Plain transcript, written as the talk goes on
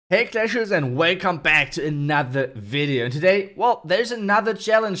Hey Clashers, and welcome back to another video. And today, well, there's another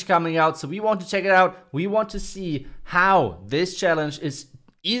challenge coming out, so we want to check it out. We want to see how this challenge is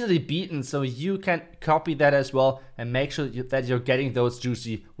easily beaten, so you can copy that as well and make sure that you're getting those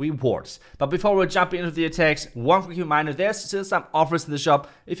juicy rewards. But before we jump into the attacks, one quick reminder, there's still some offers in the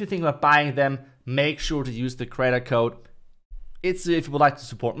shop. If you think about buying them, make sure to use the credit code. If you would like to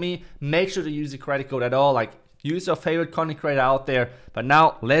support me, make sure to use the credit code at all, like use your favorite content creator out there. But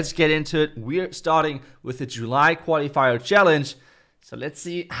now let's get into it. We're starting with the July qualifier challenge. So let's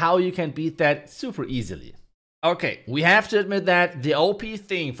see how you can beat that super easily. Okay, we have to admit that the OP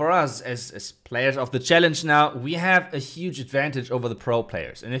thing for us as players of the challenge now, we have a huge advantage over the pro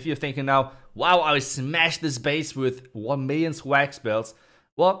players. And if you're thinking now, wow, I smashed this base with 1 million swag spells.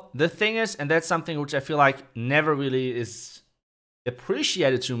 Well, the thing is, and that's something which I feel like never really is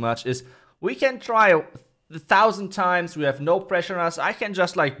appreciated too much, is we can try 1,000 times, we have no pressure on us. I can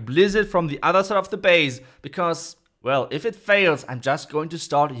just like blizzard from the other side of the base because, well, if it fails, I'm just going to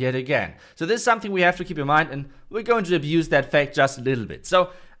start yet again. So this is something we have to keep in mind, and we're going to abuse that fact just a little bit.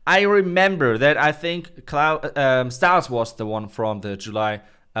 So I remember that I think Stars was the one from the July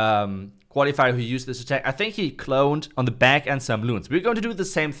qualifier who used this attack. I think he cloned on the back end some loons. We're going to do the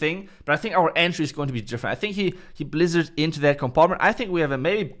same thing, but I think our entry is going to be different. I think he blizzarded into that compartment. I think we have a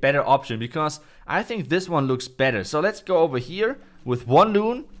maybe better option because I think this one looks better. So let's go over here with one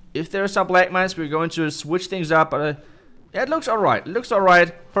loon. If there are some black mines, we're going to switch things up. But yeah, it looks alright. It looks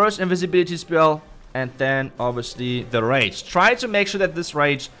alright. First invisibility spell, and then obviously the rage. Try to make sure that this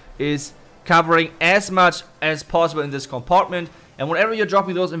rage is covering as much as possible in this compartment. And whenever you're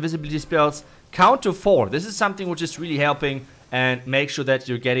dropping those invisibility spells, count to 4. This is something which is really helping, and make sure that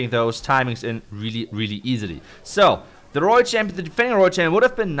you're getting those timings in really easily. So, the Royal Champion, the defending Royal Champion would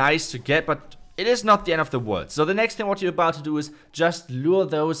have been nice to get, but it is not the end of the world. So the next thing what you're about to do is just lure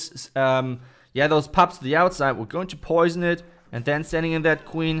those, those pups to the outside. We're going to poison it, and then sending in that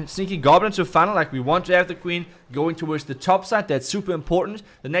queen. Sneaky goblin to funnel, like we want to have the queen going towards the top side. That's super important.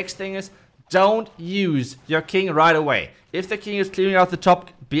 The next thing is, don't use your king right away. If the king is clearing out the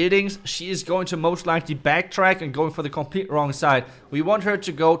top buildings, she is going to most likely backtrack and going for the complete wrong side. We want her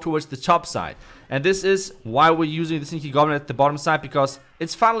to go towards the top side. And this is why we're using the sneaky goblin at the bottom side, because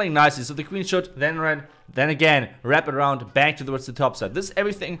it's funneling nicely. So the queen should then again wrap it around back towards the top side. This is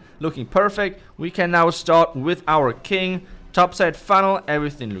everything looking perfect. We can now start with our king. Top side funnel,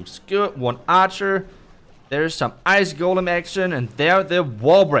 everything looks good. One archer. There's some ice golem action, and there the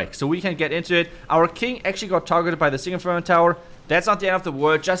wall break, so we can get into it. Our king actually got targeted by the single firmament tower. That's not the end of the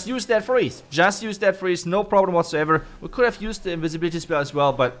world. Just use that freeze. Just use that freeze. No problem whatsoever. We could have used the invisibility spell as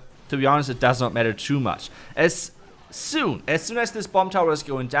well, but to be honest, it does not matter too much. As soon as this bomb tower is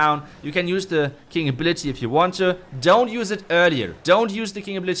going down, you can use the king ability if you want to. Don't use it earlier. Don't use the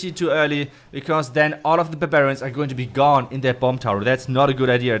king ability too early, because then all of the barbarians are going to be gone in that bomb tower. That's not a good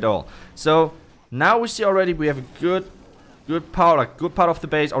idea at all. So now we see already we have a good part of the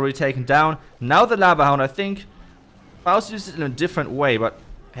base already taken down. Now the lava hound, I think Faust used it in a different way, but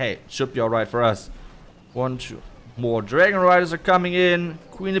hey, it should be alright for us. 1, 2 more dragon riders are coming in,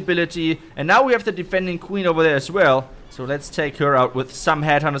 queen ability, and now we have the defending queen over there as well. So let's take her out with some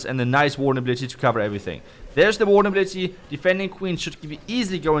headhunters and a nice warden ability to cover everything. There's the warden ability. Defending queen should be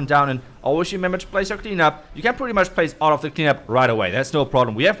easily going down, and always remember to place your cleanup. You can pretty much place all of the cleanup right away. That's no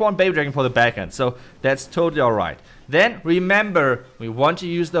problem. We have one baby dragon for the back end, so that's totally alright. Then remember, we want to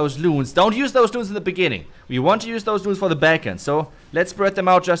use those loons. Don't use those loons in the beginning. We want to use those loons for the back end. So let's spread them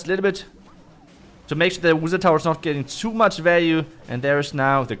out just a little bit to make sure the wizard tower is not getting too much value. And there is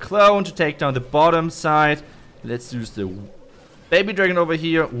now the clone to take down the bottom side. Let's use the baby dragon over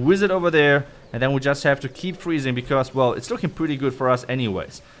here, wizard over there, and then we just have to keep freezing because, well, it's looking pretty good for us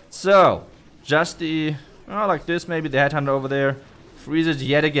anyways. So, just like this, maybe the headhunter over there, freeze it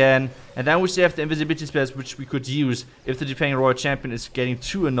yet again, and then we still have the invisibility spells which we could use if the defending royal champion is getting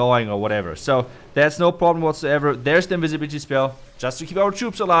too annoying or whatever. So, that's no problem whatsoever. There's the invisibility spell, just to keep our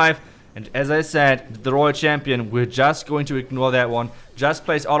troops alive. And as I said, the Royal Champion, we're just going to ignore that one. Just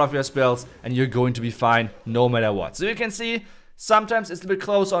place all of your spells and you're going to be fine no matter what. So you can see, sometimes it's a bit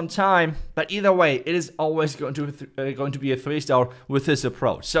close on time, but either way, it is always going to be a 3-star with this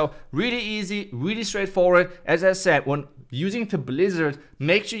approach. So really easy, really straightforward. As I said, when using the blizzard,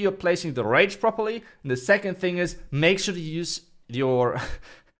 make sure you're placing the rage properly. And the second thing is, make sure to use your...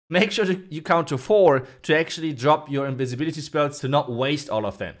 Make sure you count to 4 to actually drop your invisibility spells, to not waste all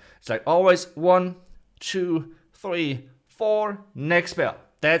of them. It's like always 1, 2, 3, 4, next spell.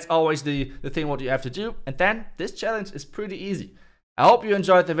 That's always the thing what you have to do. And then this challenge is pretty easy. I hope you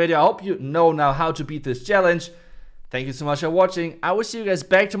enjoyed the video. I hope you know now how to beat this challenge. Thank you so much for watching. I will see you guys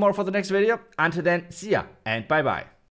back tomorrow for the next video. Until then, see ya and bye bye.